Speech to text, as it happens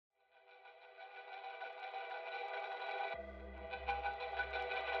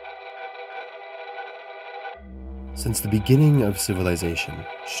Since the beginning of civilization,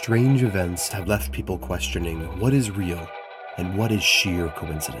 strange events have left people questioning what is real and what is sheer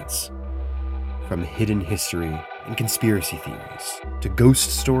coincidence. From hidden history and conspiracy theories to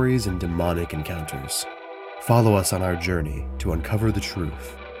ghost stories and demonic encounters, follow us on our journey to uncover the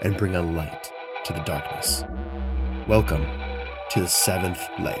truth and bring a light to the darkness. Welcome to the seventh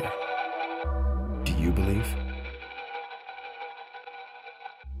layer. Do you believe?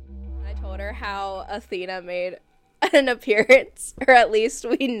 I told her how Athena made an appearance, or at least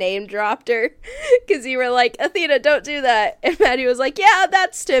we name dropped her, because you were like, Athena, don't do that. And Maddie was like, yeah,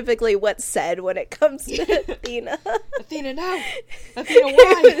 that's typically what's said when it comes to Athena. Athena, no. Athena,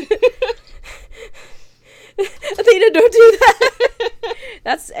 why? Athena, don't do that.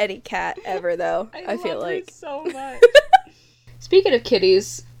 That's any cat ever, though. I feel love like her so much. Speaking of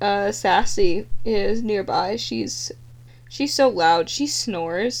kitties, Sassy is nearby. She's so loud. She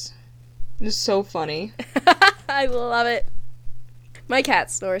snores. It's so funny. I love it. My cat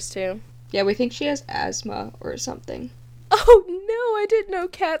snores too. Yeah, we think she has asthma or something. Oh no, I didn't know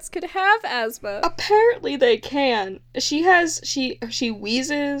cats could have asthma. Apparently they can. She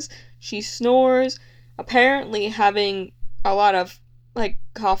wheezes, she snores. Apparently having a lot of,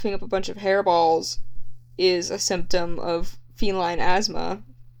 coughing up a bunch of hairballs is a symptom of feline asthma,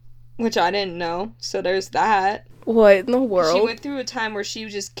 which I didn't know. So there's that. What in the world? She went through a time where she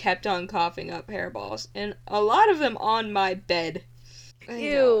just kept on coughing up hairballs, and a lot of them on my bed.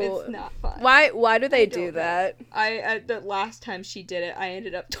 Ew. It's not fun. Why do they do that? The last time she did it, I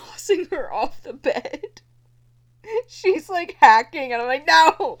ended up tossing her off the bed. She's hacking, and I'm like,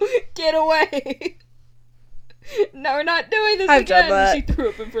 no, get away. No, we're not doing this I've again. done that. She threw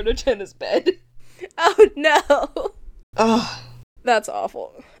up in front of Jenna's bed. Oh no. Ugh. That's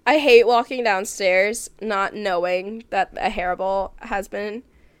awful. I hate walking downstairs not knowing that a hairball has been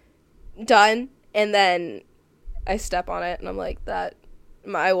done, and then I step on it and I'm like,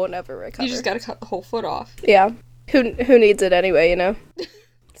 I will never recover. You just gotta cut the whole foot off. Yeah. Who needs it anyway, you know?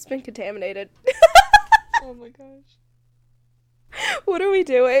 It's been contaminated. Oh my gosh. What are we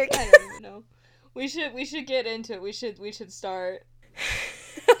doing? I don't even know. We should get into it. We should start.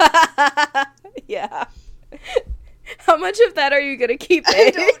 Yeah. How much of that are you gonna keep in? I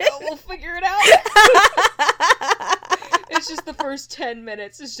don't know. We'll figure it out. It's just the first 10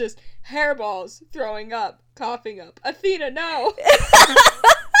 minutes. It's just hairballs, throwing up, coughing up. Athena, no.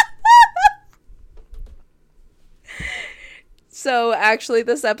 So actually,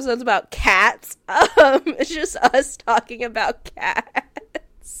 this episode's about cats. It's just us talking about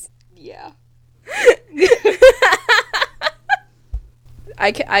cats. Yeah.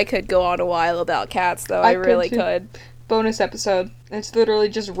 I could go on a while about cats, though. I really could. Bonus episode. It's literally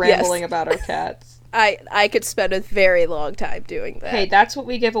just rambling about our cats. I could spend a very long time doing that. Hey, that's what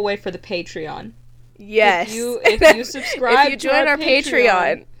we give away for the Patreon. Yes. If you subscribe if you join our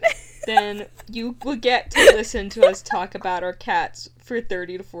Patreon, then you will get to listen to us talk about our cats for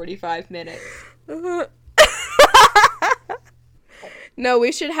 30 to 45 minutes. No,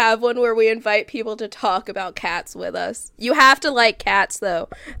 we should have one where we invite people to talk about cats with us. You have to like cats, though.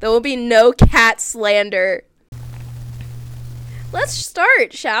 There will be no cat slander. Let's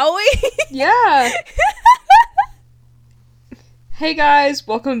start, shall we? Yeah. Hey guys,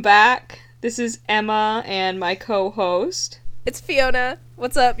 welcome back. This is Emma and my co-host. It's Fiona.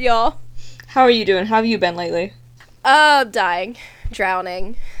 What's up, y'all? How are you doing? How have you been lately? Dying,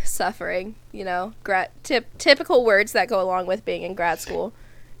 drowning, suffering, typical words that go along with being in grad school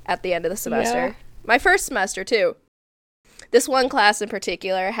at the end of the semester. Yeah. My first semester, too. This one class in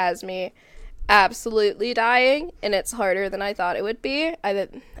particular has me absolutely dying, and it's harder than I thought it would be. I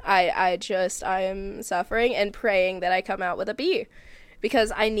am suffering and praying that I come out with a B,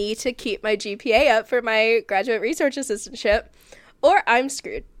 because I need to keep my GPA up for my graduate research assistantship, or I'm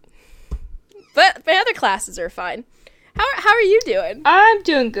screwed. But my other classes are fine. How are you doing? I'm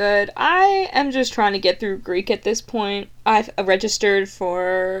doing good. I am just trying to get through Greek at this point. I've registered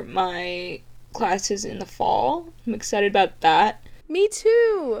for my classes in the fall. I'm excited about that. Me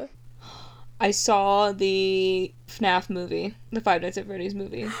too. I saw the FNAF movie, the Five Nights at Freddy's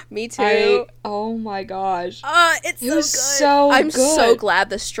movie. Me too. Oh my gosh. It was good. So I'm good. so glad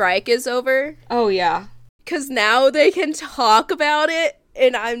the strike is over. Oh yeah. 'Cause now they can talk about it,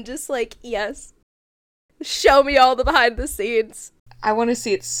 and I'm just like, yes. Show me all the behind the scenes. I want to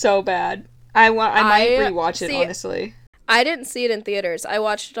see it so bad. I might rewatch it, honestly. I didn't see it in theaters. I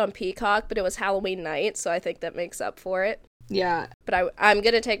watched it on Peacock, but it was Halloween night, so I think that makes up for it. Yeah. But I'm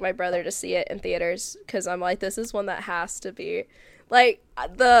gonna take my brother to see it in theaters, because I'm like, this is one that has to be. Like,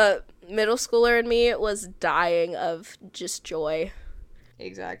 the middle schooler in me was dying of just joy.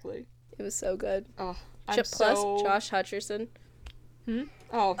 Exactly. It was so good. Oh, Josh Hutcherson.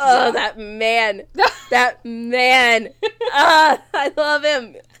 Oh, yeah. That man. That man. I love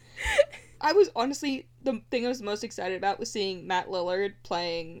him. I was honestly, the thing I was most excited about was seeing Matt Lillard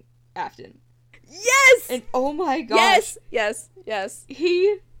playing Afton. Yes! And oh my gosh. Yes.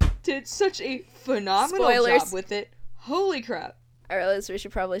 He did such a phenomenal job with it. Holy crap. I realize we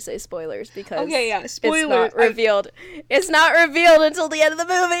should probably say spoilers because spoilers. It's not revealed. It's not revealed until the end of the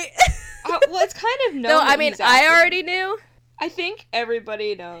movie. Well, it's kind of known. No, I mean, I already knew. I think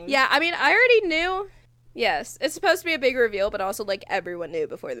everybody knows. Yeah, I mean, I already knew. Yes, it's supposed to be a big reveal, but also, like, everyone knew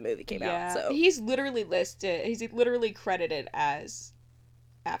before the movie came out, so. He's literally credited as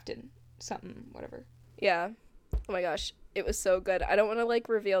Afton. Something, whatever. Yeah. Oh my gosh, it was so good. I don't want to, like,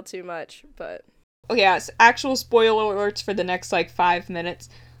 reveal too much, but... Okay, yeah, so actual spoiler alerts for the next, like, 5 minutes.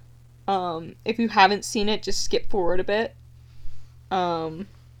 If you haven't seen it, just skip forward a bit.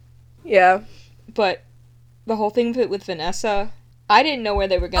 Yeah. But the whole thing with Vanessa, I didn't know where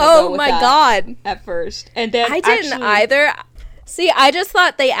they were going to go with that. Oh my god. At first. And then I didn't either. See, I just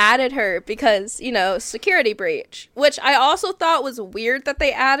thought they added her because, you know, security breach, which I also thought was weird that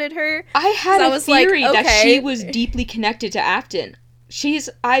they added her. I had a theory like, okay. that she was deeply connected to Afton.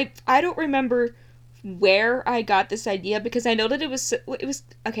 I don't remember where I got this idea because I know that it was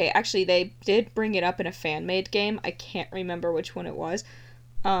okay, actually they did bring it up in a fan-made game. I can't remember which one it was.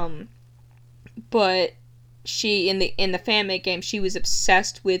 But she in the fan-made game, she was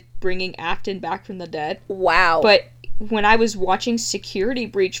obsessed with bringing Afton back from the dead. Wow. But when I was watching Security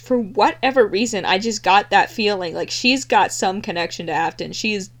Breach, for whatever reason, I just got that feeling like she's got some connection to Afton.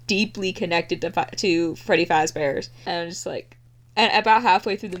 She is deeply connected to Freddy Fazbear's. And I'm just like, and about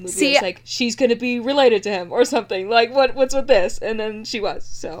halfway through the movie, I was like, she's gonna be related to him or something. Like, what's with this? And then she was,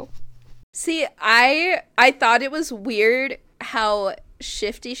 so. See, I thought it was weird how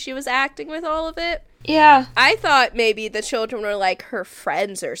shifty she was acting with all of it. Yeah. I thought maybe the children were, like, her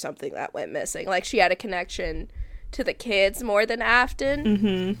friends or something that went missing. Like, she had a connection to the kids more than Afton.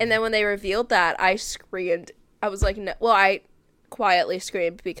 Mm-hmm. And then when they revealed that, I screamed. I was like, no. Well, I quietly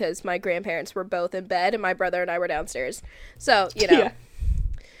screamed because my grandparents were both in bed and my brother and I were downstairs. So, you know,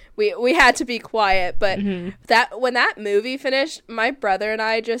 we had to be quiet. But when that movie finished, my brother and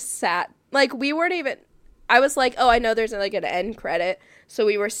I just sat. Like, we weren't even... I was like, oh, I know there's, like, an end credit. So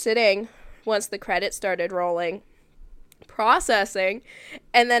we were sitting once the credits started rolling, processing,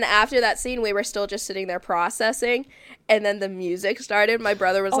 and then after that scene we were still just sitting there processing, and then the music started. My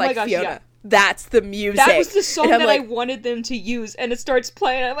brother was like, Fiona, that's the music. That was the song that I wanted them to use, and it starts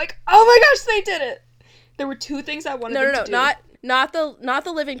playing. I'm like, oh my gosh, they did it. There were two things I wanted them to do. Not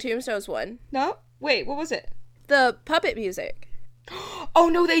the Living Tombstones one. No? Wait, what was it? The puppet music. Oh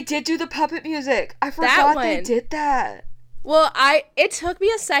no, they did do the puppet music. I forgot they did that. Well, it took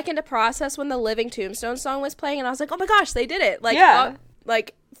me a second to process when the Living Tombstone song was playing, and I was like, oh my gosh, they did it. Like, yeah.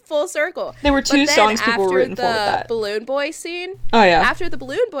 Like, full circle. There were two songs people were rooting for with that. After the Balloon Boy scene. Oh, yeah. After the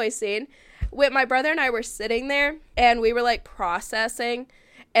Balloon Boy scene, my brother and I were sitting there, and we were, like, processing,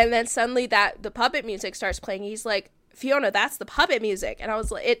 and then suddenly the puppet music starts playing. He's like, Fiona, that's the puppet music. And I was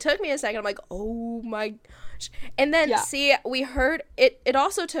like, it took me a second. I'm like, oh my gosh. And then, see, we heard, it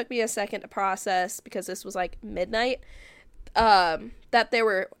also took me a second to process, because this was, like, midnight, that there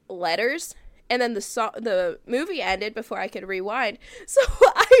were letters, and then the movie ended before I could rewind. So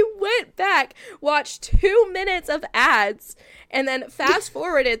I went back, watched 2 minutes of ads, and then fast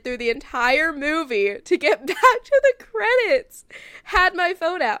forwarded through the entire movie to get back to the credits. Had my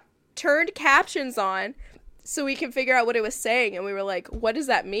phone out, turned captions on so we can figure out what it was saying, and we were like, what does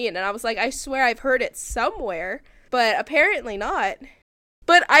that mean? And I was like, I swear I've heard it somewhere, but apparently not.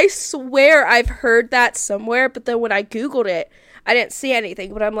 But I swear I've heard that somewhere, but then when I Googled it, I didn't see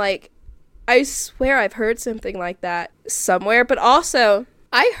anything. But I'm like, I swear I've heard something like that somewhere. But also,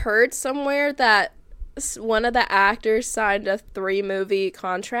 I heard somewhere that one of the actors signed a 3-movie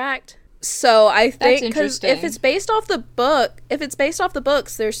contract. So I think, because if it's based off the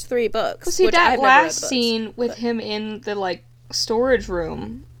books, there's 3 books. Well, see, that last scene with him in the, like, storage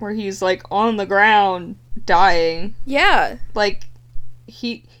room, where he's, like, on the ground, dying. Yeah. Like...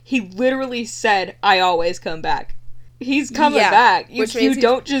 He literally said, I always come back. He's coming back. You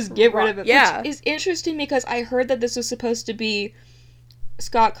don't just get rid of him. Yeah. Which is interesting because I heard that this was supposed to be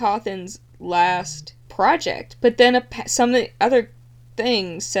Scott Cawthon's last project. But then some of the other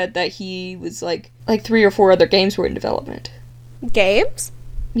things said that he was like 3 or 4 other games were in development. Games?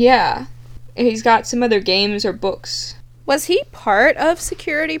 Yeah. He's got some other games or books. Was he part of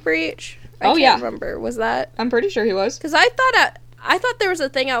Security Breach? I can't remember. Was that? I'm pretty sure he was. Because I I thought there was a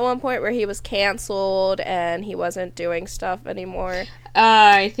thing at one point where he was canceled and he wasn't doing stuff anymore.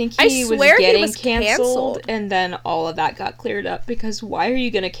 I think he was getting canceled, and then all of that got cleared up, because why are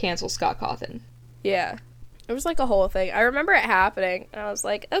you going to cancel Scott Cawthon? Yeah. It was like a whole thing. I remember it happening, and I was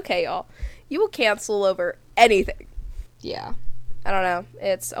like, okay, y'all, you will cancel over anything. Yeah. I don't know.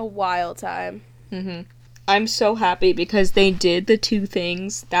 It's a wild time. Mm-hmm. I'm so happy because they did the two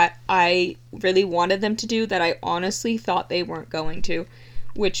things that I really wanted them to do that I honestly thought they weren't going to,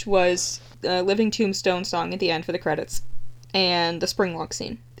 which was the Living Tombstone song at the end for the credits and the spring walk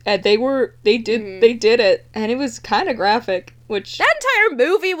scene. And they did it, and it was kind of graphic, which... That entire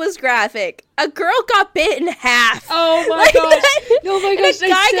movie was graphic. A girl got bit in half. Oh my gosh. Oh my gosh.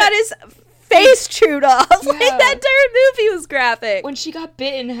 And a guy got his face chewed off. Yeah. Like, that entire movie was graphic. When she got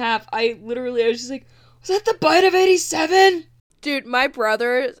bit in half, I was just like, was that the bite of 87? Dude, my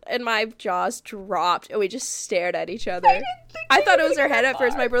brother and my jaws dropped, and we just stared at each other. I thought it was her head at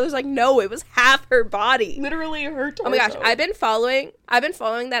first. My brother's like, no, it was half her body. Literally her torso. Oh my gosh, I've been following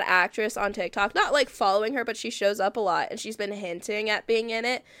that actress on TikTok. Not like following her, but she shows up a lot, and she's been hinting at being in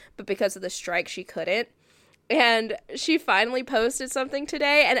it, but because of the strike, she couldn't. And she finally posted something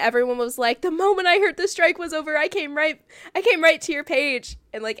today, and everyone was like, the moment I heard the strike was over, I came right to your page.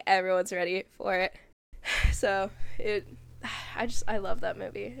 And like, everyone's ready for it. So, I love that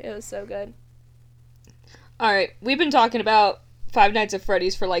movie. It was so good. Alright, we've been talking about Five Nights at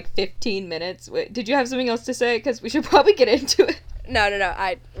Freddy's for like 15 minutes. Wait, did you have something else to say? Because we should probably get into it. No.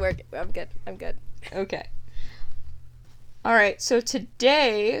 I'm good. Okay. Alright, so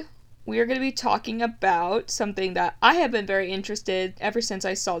today we are going to be talking about something that I have been very interested ever since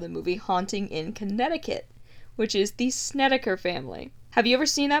I saw the movie Haunting in Connecticut, which is the Snedeker family. Have you ever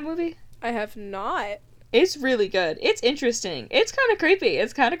seen that movie? I have not. It's really good. It's interesting. It's kind of creepy.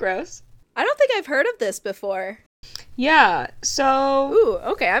 It's kind of gross. I don't think I've heard of this before. Yeah, so... Ooh,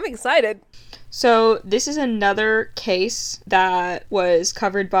 okay, I'm excited. So, this is another case that was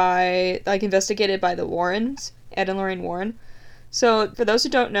covered by, investigated by the Warrens, Ed and Lorraine Warren. So, for those who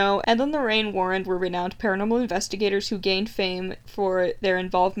don't know, Ed and Lorraine Warren were renowned paranormal investigators who gained fame for their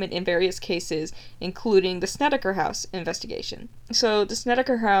involvement in various cases, including the Snedeker House investigation. So, the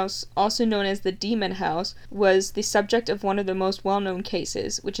Snedeker House, also known as the Demon House, was the subject of one of the most well-known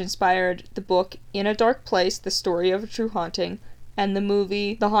cases, which inspired the book In a Dark Place, The Story of a True Haunting, and the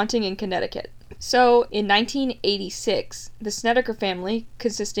movie The Haunting in Connecticut. So, in 1986, the Snedeker family,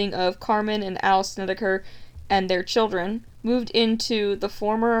 consisting of Carmen and Al Snedeker and their children, moved into the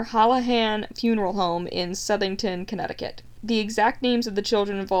former Hallahan Funeral Home in Southington, Connecticut. The exact names of the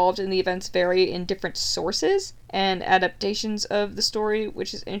children involved in the events vary in different sources and adaptations of the story,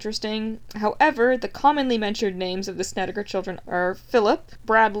 which is interesting. However, the commonly mentioned names of the Snedeker children are Philip,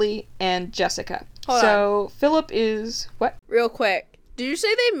 Bradley, and Jessica. Hold on. Philip is... What? Real quick. Did you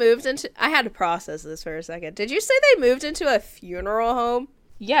say they moved into... I had to process this for a second. Did you say they moved into a funeral home?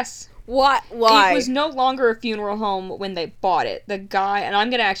 Yes. What? Why? It was no longer a funeral home when they bought it. The guy, and I'm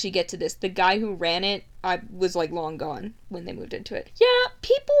gonna actually get to this, the guy who ran it, was long gone when they moved into it. Yeah,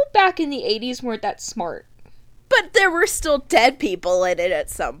 people back in the 80s weren't that smart. But there were still dead people in it at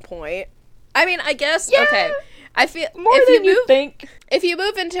some point. I mean, I guess, yeah, okay. I feel more than you think. If you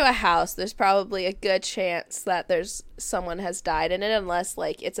move into a house, there's probably a good chance that someone has died in it, unless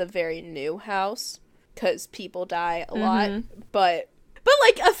it's a very new house, because people die a lot. But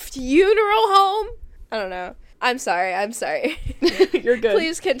a funeral home? I don't know. I'm sorry. You're good.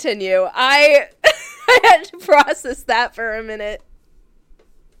 Please continue. I had to process that for a minute.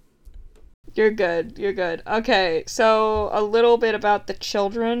 You're good. Okay, so a little bit about the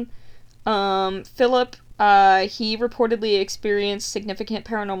children. Philip, he reportedly experienced significant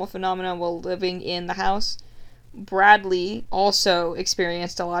paranormal phenomena while living in the house. Bradley also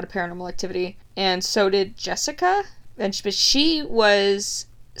experienced a lot of paranormal activity, and so did Jessica. But she's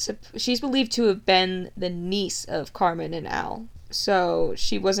believed to have been the niece of Carmen and Al. So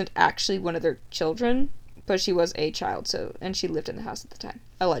she wasn't actually one of their children, but she was a child, and she lived in the house at the time,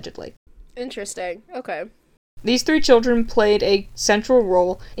 allegedly. Interesting. Okay. These three children played a central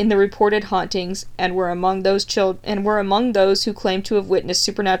role in the reported hauntings and were among those who claimed to have witnessed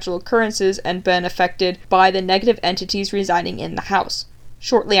supernatural occurrences and been affected by the negative entities residing in the house.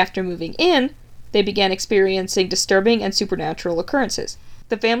 Shortly after moving in, they began experiencing disturbing and supernatural occurrences.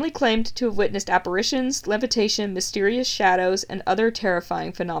 The family claimed to have witnessed apparitions, levitation, mysterious shadows, and other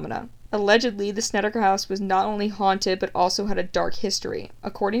terrifying phenomena. Allegedly, the Snedeker house was not only haunted but also had a dark history.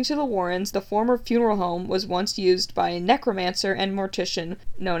 According to the Warrens, the former funeral home was once used by a necromancer and mortician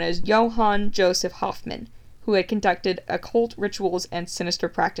known as Johann Joseph Hoffmann, who had conducted occult rituals and sinister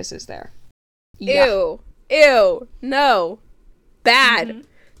practices there. Yeah. Ew, no. Bad.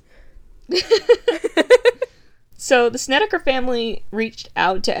 So the Snedeker family reached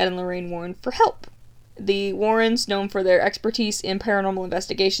out to Ed and Lorraine Warren for help. The Warrens, known for their expertise in paranormal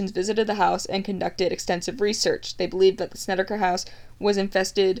investigations, visited the house and conducted extensive research. They believed that the Snedeker house was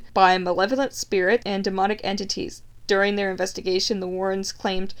infested by malevolent spirits and demonic entities. During their investigation, the Warrens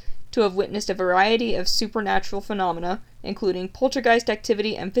claimed to have witnessed a variety of supernatural phenomena, including poltergeist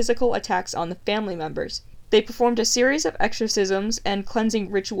activity and physical attacks on the family members. They performed a series of exorcisms and cleansing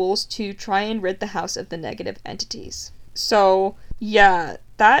rituals to try and rid the house of the negative entities. So, yeah,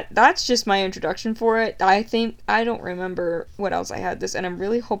 that's just my introduction for it. I don't remember what else I had this, and I'm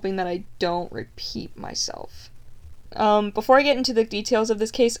really hoping that I don't repeat myself. Before I get into the details of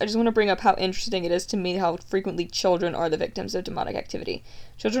this case, I just want to bring up how interesting it is to me how frequently children are the victims of demonic activity.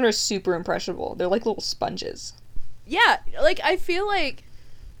 Children are super impressionable. They're like little sponges. Yeah, like, I feel like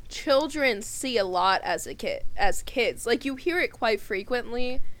children see a lot as kids. Like, you hear it quite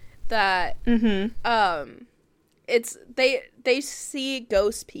frequently that, it's, they see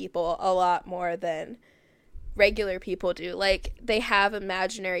ghost people a lot more than regular people do. Like, they have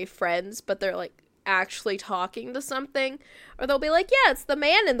imaginary friends, but they're, like, actually talking to something. Or they'll be like, yeah, it's the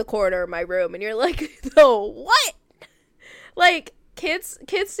man in the corner of my room. And you're like, no, what? Like, kids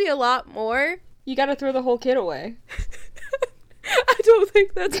see a lot more. You gotta throw the whole kid away. I don't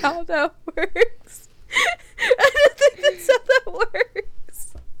think that's how that works. I don't think that's how that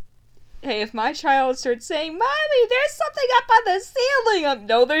works. Hey, if my child starts saying, Mommy, there's something up on the ceiling,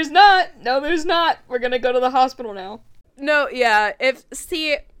 no, there's not. No, there's not. We're gonna go to the hospital now. No, yeah.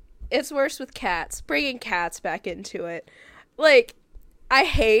 It's worse with cats. Bringing cats back into it. Like, I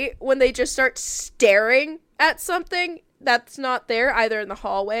hate when they just start staring at something that's not there, either in the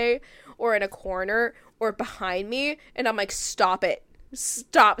hallway or in a corner or behind me, and I'm like, stop it.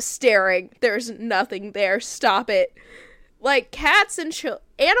 Stop staring. There's nothing there. Stop it. Like, cats and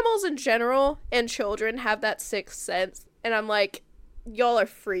animals in general and children have that sixth sense, and I'm like, y'all are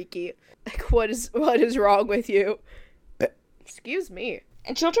freaky. Like, what is wrong with you? Excuse me.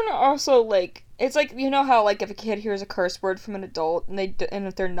 And children are also, like, it's like, you know how, like, if a kid hears a curse word from an adult, and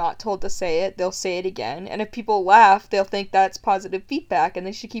if they're not told to say it, they'll say it again. And if people laugh, they'll think that's positive feedback, and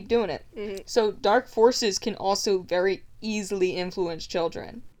they should keep doing it. Mm-hmm. So dark forces can also very easily influence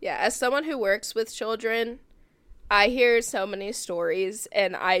children. Yeah, as someone who works with children, I hear so many stories,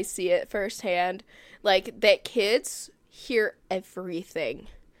 and I see it firsthand, like, that kids hear everything,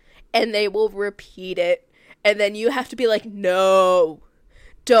 and they will repeat it, and then you have to be like, no,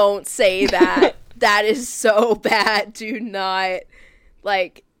 don't say that. That is so bad. Do not.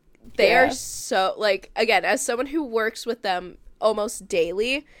 Like, they are so, like, again, as someone who works with them almost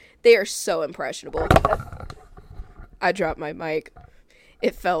daily, they are so impressionable. I dropped my mic.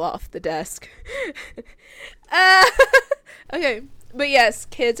 It fell off the desk. Okay. But yes,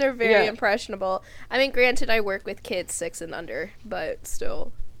 kids are very impressionable. I mean, granted, I work with kids 6 and under, but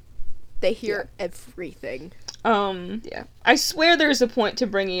still, they hear everything. I swear there's a point to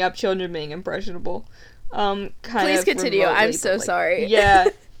bringing up children being impressionable. Please continue. Remotely, I'm so sorry. Yeah.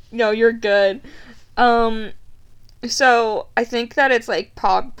 No, you're good. So I think that it's, like,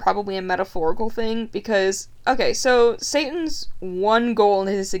 probably a metaphorical thing because, okay, so Satan's one goal in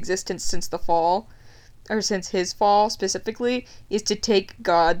his existence since the fall, or since his fall specifically, is to take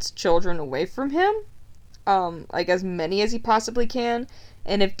God's children away from him, like, as many as he possibly can.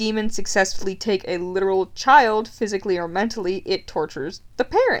 And if demons successfully take a literal child, physically or mentally, it tortures the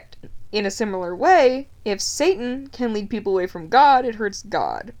parent. In a similar way, if Satan can lead people away from God, it hurts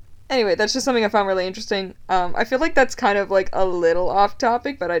God. Anyway, that's just something I found really interesting. I feel like that's kind of, like, a little off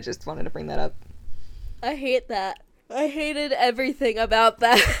topic, but I just wanted to bring that up. I hate that. I hated everything about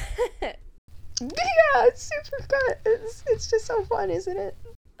that. Yeah, it's super fun. It's just so fun, isn't it?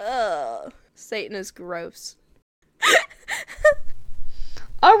 Ugh. Satan is gross.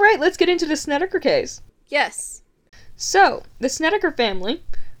 Alright, let's get into the Snedeker case. Yes. So, the Snedeker family,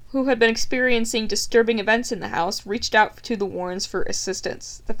 who had been experiencing disturbing events in the house, reached out to the Warrens for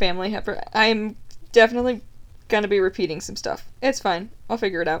assistance. The family I'm definitely gonna be repeating some stuff. It's fine. I'll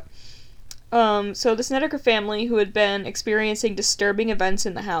figure it out. So the Snedeker family, who had been experiencing disturbing events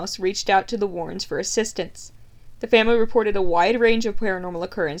in the house, reached out to the Warrens for assistance. The family reported a wide range of paranormal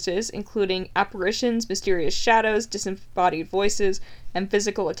occurrences, including apparitions, mysterious shadows, disembodied voices, and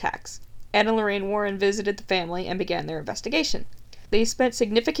physical attacks. Ed and Lorraine Warren visited the family and began their investigation. They spent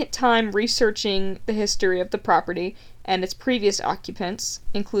significant time researching the history of the property and its previous occupants,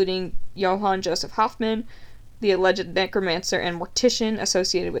 including Johann Joseph Hoffman, the alleged necromancer and mortician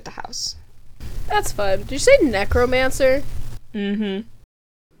associated with the house. That's fun. Did you say necromancer? Mm-hmm.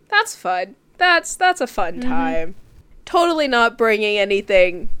 That's fun. That's a fun time. totally not bringing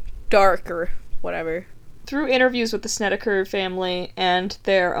anything dark or whatever. Through interviews with the Snedeker family and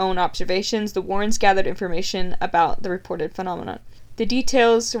their own observations, the Warrens gathered information about the reported phenomenon. The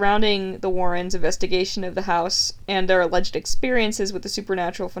details surrounding the Warrens' investigation of the house and their alleged experiences with the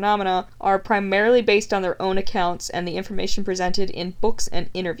supernatural phenomena are primarily based on their own accounts and the information presented in books and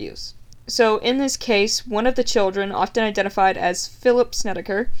interviews. So, in this case, one of the children, often identified as Philip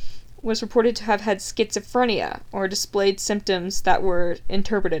Snedeker, was reported to have had schizophrenia, or displayed symptoms that were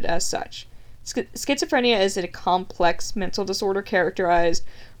interpreted as such. Schizophrenia is a complex mental disorder characterized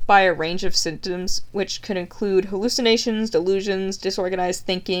by a range of symptoms, which could include hallucinations, delusions, disorganized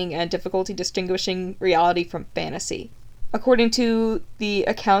thinking, and difficulty distinguishing reality from fantasy. According to the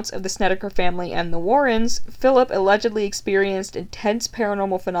accounts of the Snedeker family and the Warrens, Philip allegedly experienced intense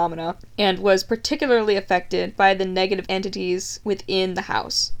paranormal phenomena and was particularly affected by the negative entities within the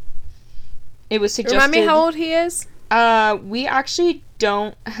house. It was suggested... Remind me how old he is? We actually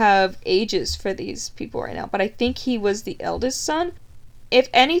don't have ages for these people right now, but I think he was the eldest son. If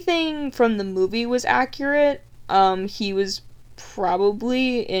anything from the movie was accurate, he was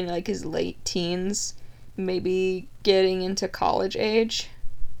probably in, like, his late teens, maybe getting into college age.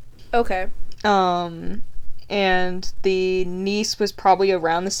 Okay. And the niece was probably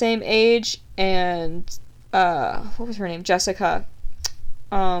around the same age, and, what was her name? Jessica.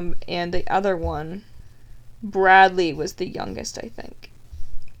 And the other one, Bradley, was the youngest, I think.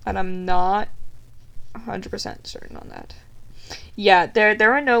 And I'm not 100% certain on that. Yeah,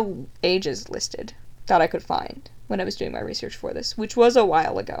 there are no ages listed that I could find when I was doing my research for this, which was a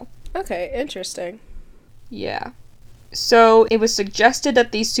while ago. Okay, interesting. Yeah. So, it was suggested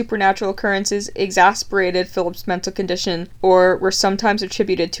that these supernatural occurrences exacerbated Philip's mental condition or were sometimes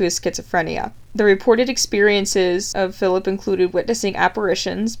attributed to his schizophrenia. The reported experiences of Philip included witnessing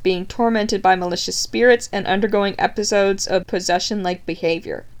apparitions, being tormented by malicious spirits, and undergoing episodes of possession-like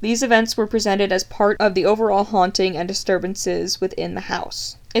behavior. These events were presented as part of the overall haunting and disturbances within the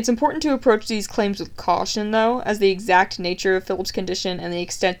house. It's important to approach these claims with caution, though, as the exact nature of Philip's condition and the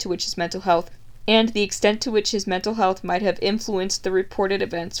extent to which his mental health might have influenced the reported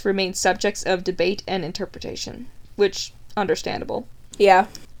events remain subjects of debate and interpretation. Which, understandable. Yeah.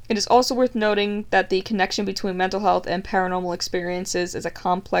 It is also worth noting that the connection between mental health and paranormal experiences is a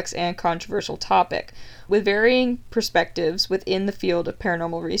complex and controversial topic, with varying perspectives within the field of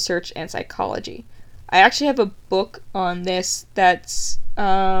paranormal research and psychology. I actually have a book on this that's,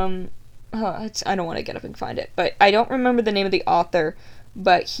 I don't want to get up and find it, but I don't remember the name of the author,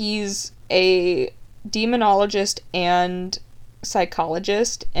 but he's a demonologist and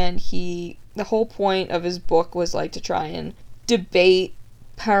psychologist, and the whole point of his book was, like, to try and debate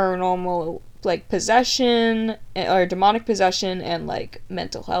paranormal, like, possession, or demonic possession, and, like,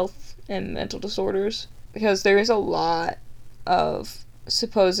 mental health and mental disorders, because there is a lot of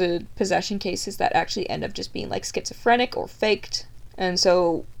supposed possession cases that actually end up just being, like, schizophrenic or faked, and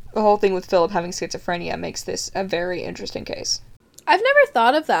so the whole thing with Philip having schizophrenia makes this a very interesting case. I've never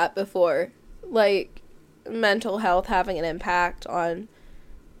thought of that before, like, mental health having an impact on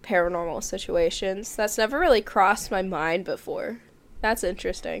paranormal situations. That's never really crossed my mind before. That's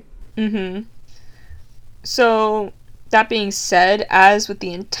interesting. Mm-hmm. So, that being said, as with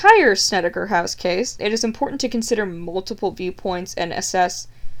the entire Snedeker house case, it is important to consider multiple viewpoints and assess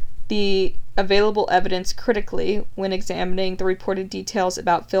the available evidence critically when examining the reported details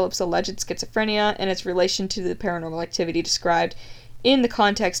about Philip's alleged schizophrenia and its relation to the paranormal activity described in the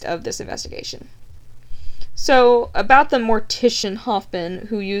context of this investigation. So, about the mortician Hoffman,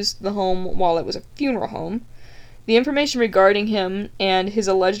 who used the home while it was a funeral home, the information regarding him and his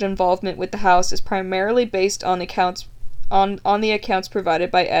alleged involvement with the house is primarily based on the accounts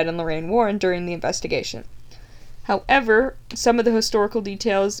provided by Ed and Lorraine Warren during the investigation. However, some of the historical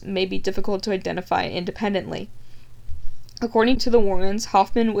details may be difficult to identify independently. According to the Warrens,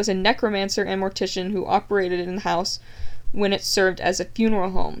 Hoffman was a necromancer and mortician who operated in the house when it served as a funeral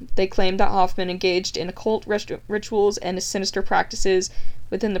home. They claimed that Hoffman engaged in occult rituals and sinister practices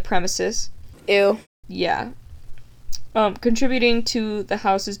within the premises. Ew. Yeah. Contributing to the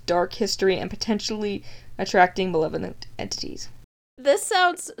house's dark history and potentially attracting malevolent entities. This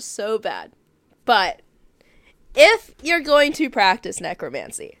sounds so bad, but if you're going to practice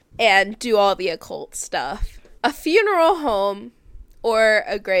necromancy and do all the occult stuff, a funeral home or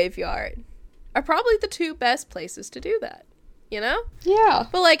a graveyard are probably the two best places to do that, you know? Yeah.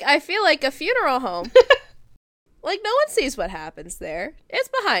 But, like, I feel like a funeral home, like, no one sees what happens there. It's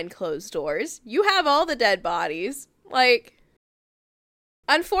behind closed doors. You have all the dead bodies. Like,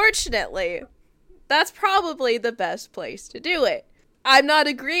 unfortunately, that's probably the best place to do it. I'm not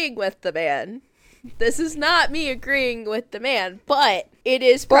agreeing with the man, This is not me agreeing with the man, but it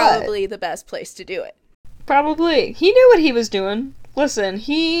is probably the best place to do it. Probably. He knew what he was doing. Listen,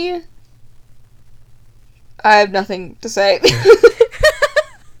 I have nothing to say.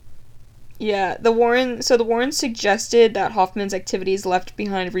 Yeah, the Warrens suggested that Hoffman's activities left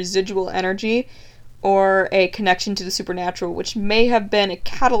behind residual energy or a connection to the supernatural, which may have been a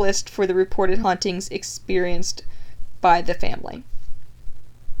catalyst for the reported hauntings experienced by the family.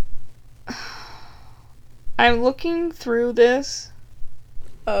 I'm looking through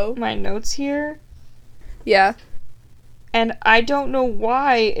my notes here. Yeah. And I don't know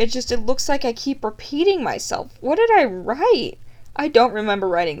why, it looks like I keep repeating myself. What did I write? I don't remember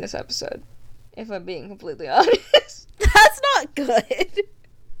writing this episode, if I'm being completely honest. That's not good.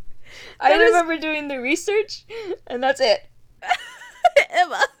 I remember doing the research, and that's it.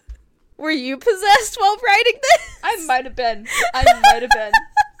 Emma, were you possessed while writing this? I might have been.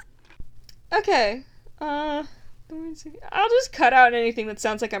 Okay. I'll just cut out anything that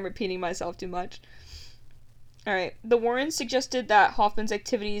sounds like I'm repeating myself too much. Alright. The Warrens suggested that Hoffman's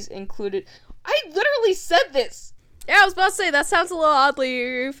activities included... I literally said this! Yeah, I was about to say, that sounds a little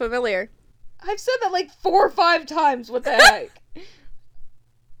oddly familiar. I've said that like 4 or 5 times. What the heck?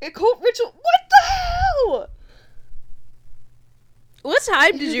 Occult ritual. What the hell? What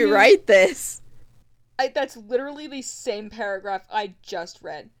time did you write this? That's literally the same paragraph I just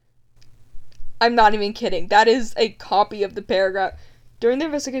read. I'm not even kidding. That is a copy of the paragraph. During the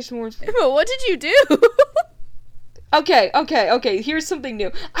investigation, But what did you do? Okay. Here's something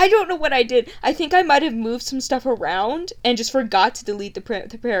new. I don't know what I did. I think I might have moved some stuff around and just forgot to delete the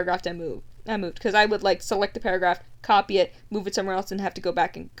paragraph I moved. Because I would, select the paragraph, copy it, move it somewhere else, and have to go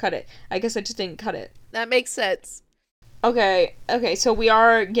back and cut it. I guess I just didn't cut it. That makes sense. Okay, so we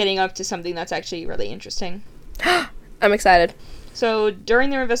are getting up to something that's actually really interesting. I'm excited. So, during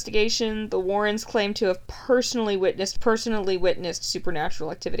their investigation, the Warrens claim to have personally witnessed supernatural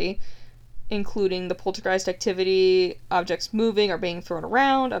activity, including the poltergeist activity, objects moving or being thrown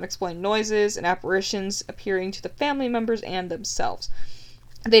around, unexplained noises, and apparitions appearing to the family members and themselves.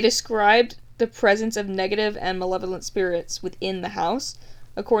 They described the presence of negative and malevolent spirits within the house.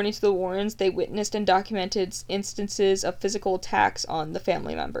 According to the Warrens, they witnessed and documented instances of physical attacks on the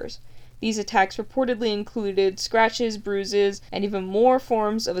family members. These attacks reportedly included scratches, bruises, and even more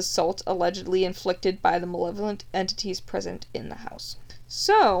forms of assault allegedly inflicted by the malevolent entities present in the house.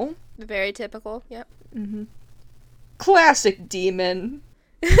 So... Very typical, yep. Mm-hmm. Classic demon.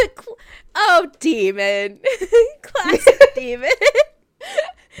 Oh, demon. Classic demon.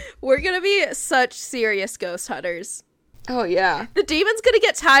 We're gonna be such serious ghost hunters. Oh, yeah. The demon's gonna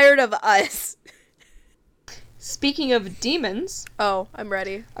get tired of us. Speaking of demons... Oh, I'm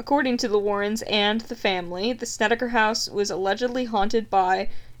ready. According to the Warrens and the family, the Snedeker house was allegedly haunted by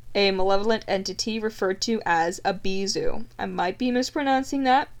a malevolent entity referred to as a Bizu. I might be mispronouncing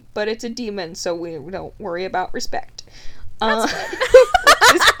that, but it's a demon, so we don't worry about respect. Which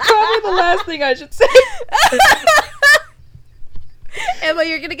is probably the last thing I should say. Emma,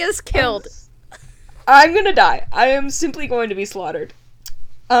 you're gonna get us killed. I'm gonna die. I am simply going to be slaughtered.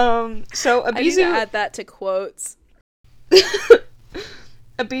 So a I need to Bizu... add that to quotes.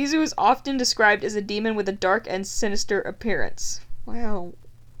 A Bizu is often described as a demon with a dark and sinister appearance. Wow.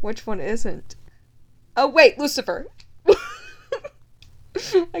 Which one isn't? Oh, wait, Lucifer.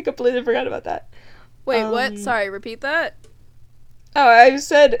 I completely forgot about that. Wait, what? Sorry, repeat that? Oh, I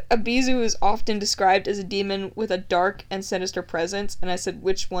said a Bizu is often described as a demon with a dark and sinister presence, and I said,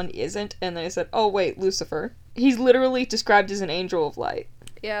 which one isn't? And then I said, oh, wait, Lucifer. He's literally described as an angel of light.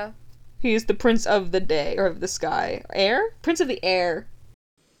 Yeah. He is the prince of the day, or of the sky. Air? Prince of the air.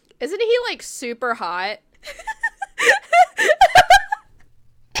 Isn't he, super hot?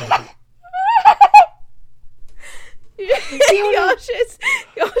 Y'all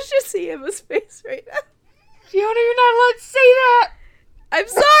should see Emma's face right now. Fiona, you're not allowed to say that! I'm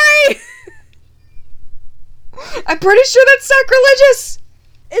sorry! I'm pretty sure that's sacrilegious!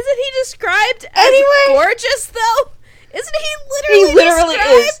 Isn't he described as gorgeous, though? Isn't he literally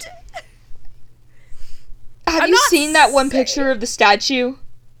described? Is. Have you seen that one picture of the statue?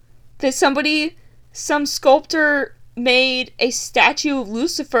 That some sculptor made a statue of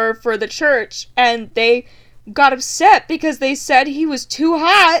Lucifer for the church, and they got upset because they said he was too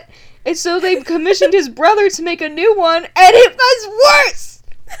hot, and so they commissioned his brother to make a new one, and it was worse!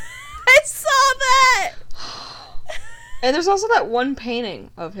 I saw that! And there's also that one painting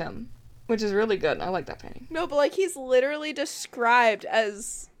of him, which is really good. I like that painting. No, but he's literally described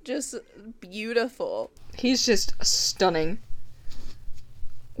as just beautiful. He's just stunning.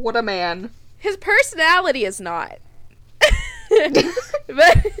 What a man. His personality is not.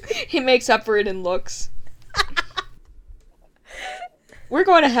 But he makes up for it in looks. We're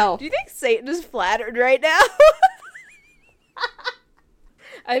going to hell. do you think Satan is flattered right now?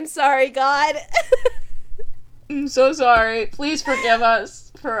 I'm sorry, God. I'm so sorry. Please forgive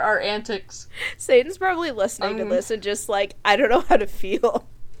us for our antics. Satan's probably listening to this and just like, I don't know how to feel.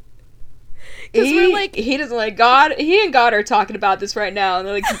 Because we're like... He doesn't like God. He and God are talking about this right now. And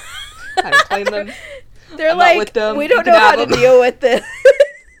they're like, I don't claim them. They're I'm like, not with them. we don't know how to deal with this.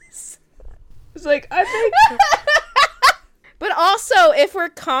 It's like, I think... But also,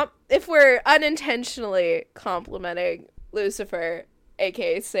 if we're unintentionally complimenting Lucifer,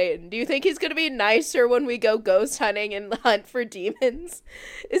 aka Satan, do you think he's gonna be nicer when we go ghost hunting and hunt for demons?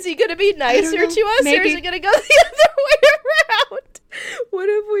 Is he gonna be nicer to us, or is it gonna go the other way around? What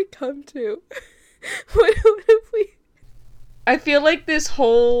have we come to? What have we... I feel like this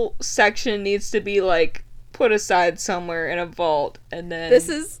whole section needs to be, like, put aside somewhere in a vault, and then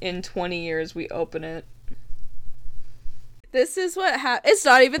in 20 years we open it. This is what it's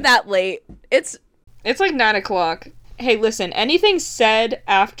not even that late. It's like 9 o'clock. Hey, listen, anything said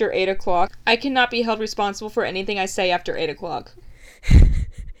after 8 o'clock, I cannot be held responsible for anything I say after 8 o'clock.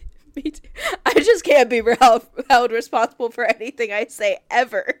 Me too. I just can't be held responsible for anything I say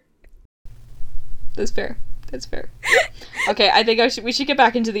ever. That's fair. Okay, I think we should get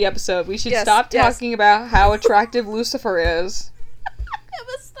back into the episode. We should stop talking about how attractive Lucifer is.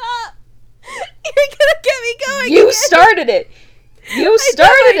 Emma, stop. You're gonna get me going. You started it. You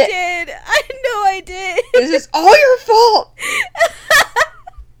started it. I know I did. This is all your fault.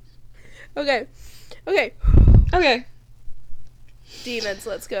 Okay. Demons,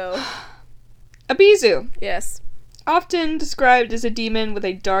 let's go. Abizu. Yes. Often described as a demon with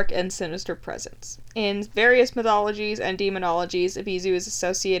a dark and sinister presence. In various mythologies and demonologies, Abizu is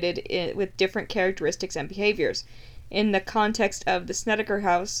associated with different characteristics and behaviors. In the context of the Snedeker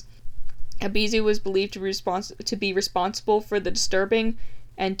house, Abizu was believed to be responsible for the disturbing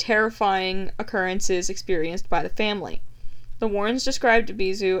and terrifying occurrences experienced by the family. The Warrens described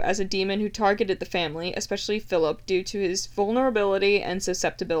Abizu as a demon who targeted the family, especially Philip, due to his vulnerability and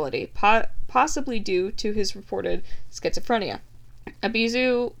susceptibility, possibly due to his reported schizophrenia.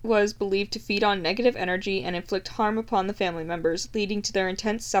 Abizu was believed to feed on negative energy and inflict harm upon the family members, leading to their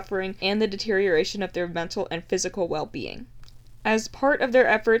intense suffering and the deterioration of their mental and physical well-being. As part of their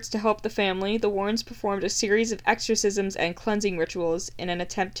efforts to help the family, the Warrens performed a series of exorcisms and cleansing rituals in an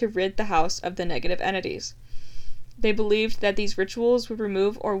attempt to rid the house of the negative entities. They believed that these rituals would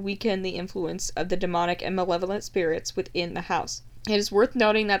remove or weaken the influence of the demonic and malevolent spirits within the house. It is worth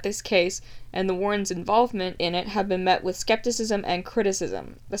noting that this case, and the Warrens' involvement in it, have been met with skepticism and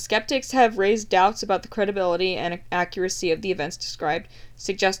criticism. The skeptics have raised doubts about the credibility and accuracy of the events described,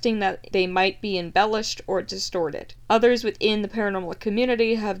 suggesting that they might be embellished or distorted. Others within the paranormal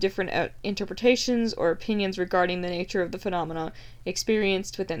community have different interpretations or opinions regarding the nature of the phenomena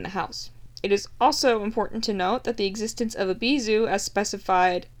experienced within the house. It is also important to note that the existence of Abizu as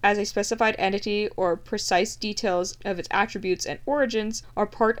a specified entity or precise details of its attributes and origins are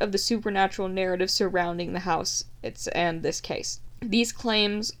part of the supernatural narrative surrounding the house and this case. These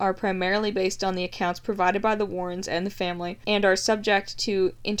claims are primarily based on the accounts provided by the Warrens and the family, and are subject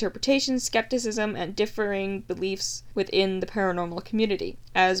to interpretation, skepticism, and differing beliefs within the paranormal community.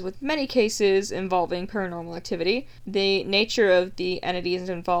 As with many cases involving paranormal activity, the nature of the entities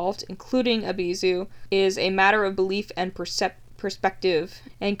involved, including Abizu, is a matter of belief and perspective,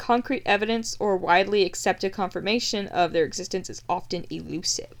 and concrete evidence or widely accepted confirmation of their existence is often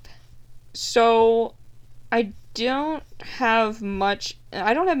elusive. So, I don't have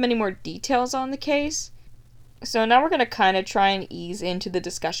many more details on the case. So now we're going to kind of try and ease into the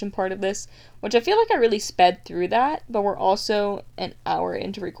discussion part of this, which I feel like I really sped through that, but we're also an hour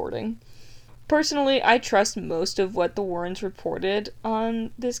into recording. Personally, I trust most of what the Warrens reported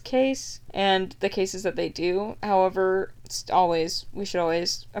on this case, and the cases that they do. However, we should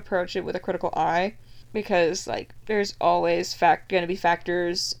always approach it with a critical eye, because, there's always going to be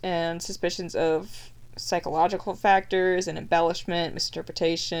factors and suspicions of psychological factors and embellishment,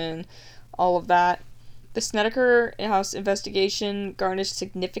 misinterpretation, all of that. The Snedeker house investigation garnished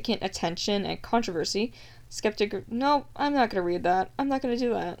significant attention and controversy. No, I'm not going to read that. I'm not going to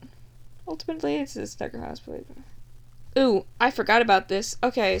do that. Ultimately, it's the Snedeker house. Ooh, I forgot about this.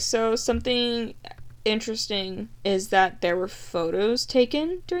 Okay, so something interesting is that there were photos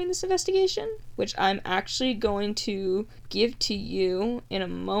taken during this investigation, which I'm actually going to give to you in a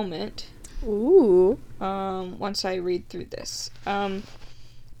moment. Ooh. Once I read through this.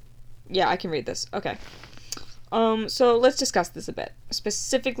 Yeah, I can read this. Okay. So let's discuss this a bit.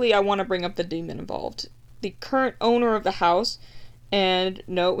 Specifically, I want to bring up the demon involved. The current owner of the house And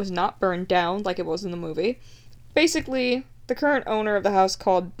no, it was not burned down like it was in the movie. Basically, the current owner of the house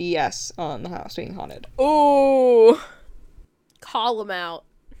called BS on the house being haunted. Ooh. Call him out.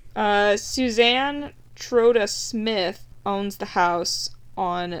 Suzanne Troda Smith owns the house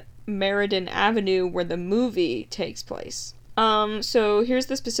on Meriden Avenue where the movie takes place. So here's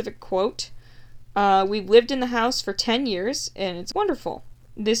the specific quote. We've lived in the house for 10 years, and it's wonderful.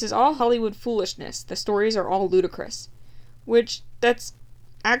 This is all Hollywood foolishness. The stories are all ludicrous. Which, that's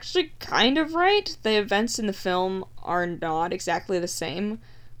actually kind of right. The events in the film are not exactly the same.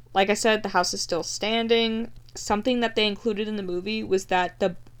 Like I said, the house is still standing. Something that they included in the movie was that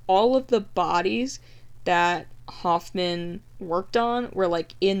all of the bodies that Hoffman worked on were,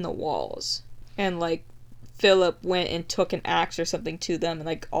 like, in the walls. And, like, Philip went and took an axe or something to them, and,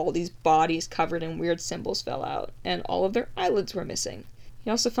 like, all these bodies covered in weird symbols fell out. And all of their eyelids were missing.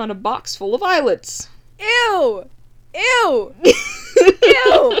 He also found a box full of eyelids. Ew! Ew!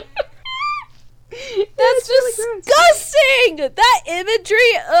 Ew! That's disgusting! Really, that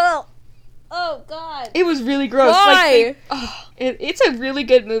imagery, ugh! Oh, God. It was really gross. Why? It's a really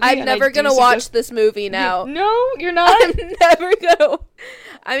good movie. I'm never gonna watch this movie now. No, you're not? I'm never gonna...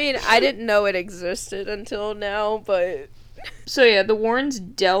 I mean, I didn't know it existed until now, but... So yeah, the Warrens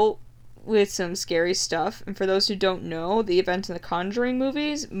dealt with some scary stuff, and for those who don't know, the events in the Conjuring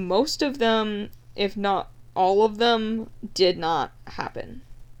movies, most of them, if not all of them, did not happen.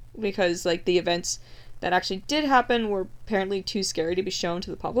 Because, like, the events that actually did happen were apparently too scary to be shown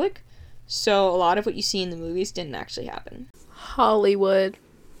to the public. So a lot of what you see in the movies didn't actually happen. Hollywood,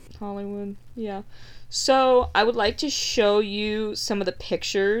 yeah. So I would like to show you some of the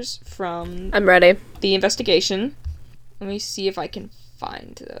pictures from... I'm ready. ...the investigation. Let me see if I can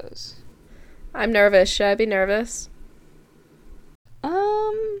find those. I'm nervous. Should I be nervous?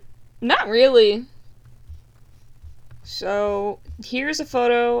 Not really. So here's a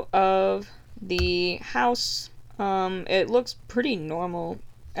photo of the house. It looks pretty normal.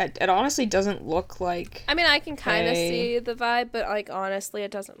 It honestly doesn't look like... I mean, I can kind of see the vibe, but, like, honestly,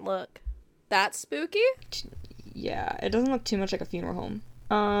 it doesn't look that spooky. Yeah, it doesn't look too much like a funeral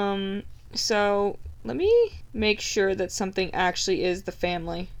home. So let me make sure that something actually is the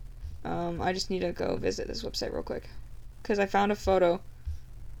family. I just need to go visit this website real quick. Because I found a photo.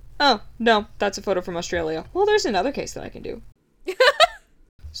 Oh, no, that's a photo from Australia. Well, there's another case that I can do.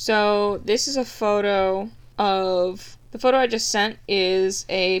 So this is a photo of... The photo I just sent is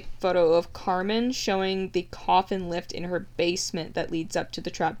a photo of Carmen showing the coffin lift in her basement that leads up to the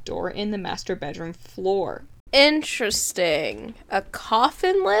trapdoor in the master bedroom floor. Interesting. A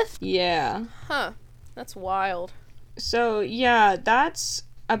coffin lift? Yeah. Huh. That's wild. So, yeah, that's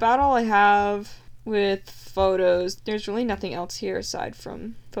about all I have with photos. There's really nothing else here aside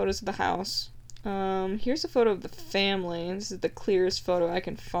from photos of the house. Here's a photo of the family. This is the clearest photo I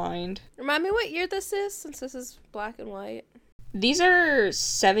can find. Remind me what year this is, since this is black and white. These are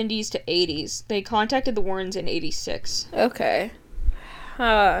 70s to 80s. They contacted the Warrens in 86. Okay.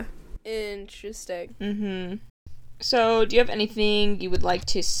 Huh. Interesting. Mm-hmm. So, do you have anything you would like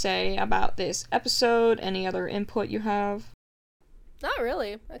to say about this episode? Any other input you have? Not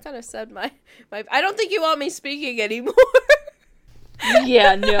really. I kind of said my... I don't think you want me speaking anymore.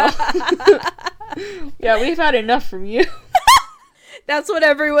 Yeah, no. Yeah, we've had enough from you. That's what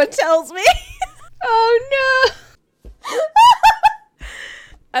everyone tells me. Oh, no.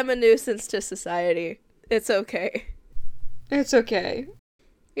 I'm a nuisance to society. It's okay. It's okay.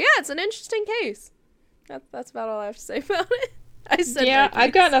 Yeah, it's an interesting case. That's about all I have to say about it.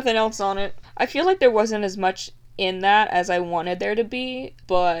 I've got nothing else on it. I feel like there wasn't as much in that as I wanted there to be,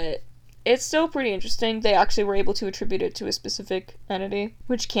 but it's still pretty interesting. They actually were able to attribute it to a specific entity,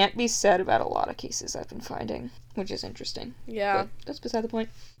 which can't be said about a lot of cases I've been finding, which is interesting. Yeah. But that's beside the point.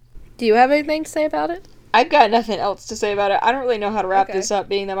 Do you have anything to say about it? I've got nothing else to say about it. I don't really know how to wrap this up,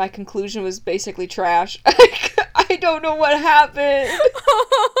 being that my conclusion was basically trash. I don't know what happened.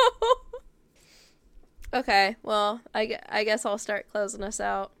 Okay, well, I guess I'll start closing us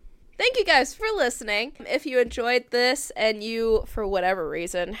out. Thank you guys for listening. If you enjoyed this and you, for whatever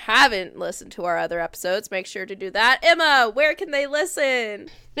reason, haven't listened to our other episodes, make sure to do that. Emma, where can they listen?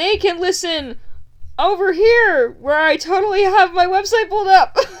 They can listen over here, where I totally have my website pulled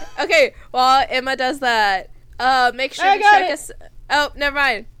up. Okay, while Emma does that, make sure to check us... Oh, never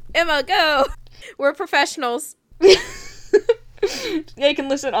mind. Emma, go! We're professionals. They can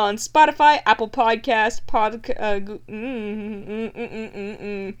listen on Spotify, Apple Podcast,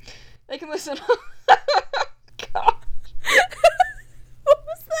 They can listen on... Gosh. What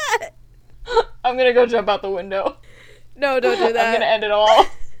was that? I'm gonna go jump out the window. No, don't do that. I'm gonna end it all.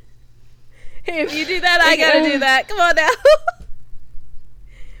 Hey, if you do that, I gotta do that. Come on now.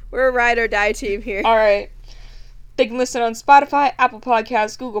 We're a ride or die team here. All right. They can listen on Spotify, Apple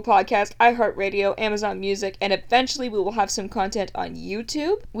Podcasts, Google Podcasts, iHeartRadio, Amazon Music, and eventually we will have some content on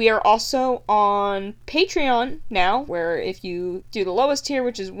YouTube. We are also on Patreon now, where if you do the lowest tier,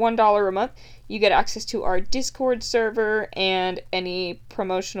 which is $1 a month, you get access to our Discord server and any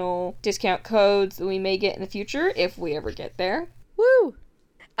promotional discount codes that we may get in the future, if we ever get there. Woo!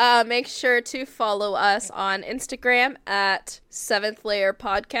 Make sure to follow us on Instagram at 7th Layer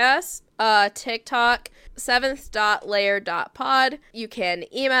Podcast, TikTok, 7th.layer.pod. You can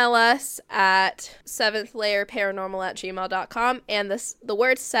email us at 7thlayerparanormal@gmail.com, and the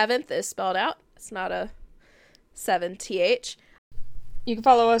word 7th is spelled out. It's not a 7th. You can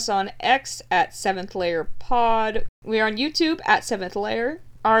follow us on X at 7th Layer Pod. We are on YouTube at 7th Layer.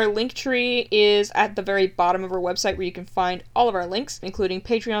 Our link tree is at the very bottom of our website where you can find all of our links, including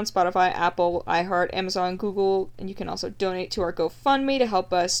Patreon, Spotify, Apple, iHeart, Amazon, Google, and you can also donate to our GoFundMe to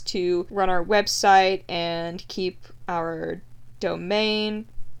help us to run our website and keep our domain,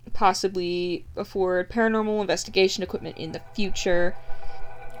 possibly afford paranormal investigation equipment in the future.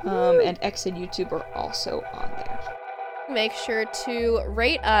 And X and YouTube are also on there. Make sure to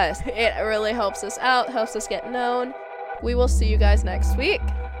rate us. It really helps us out, helps us get known. We will see you guys next week.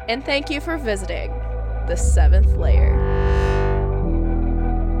 And thank you for visiting the 7th Layer.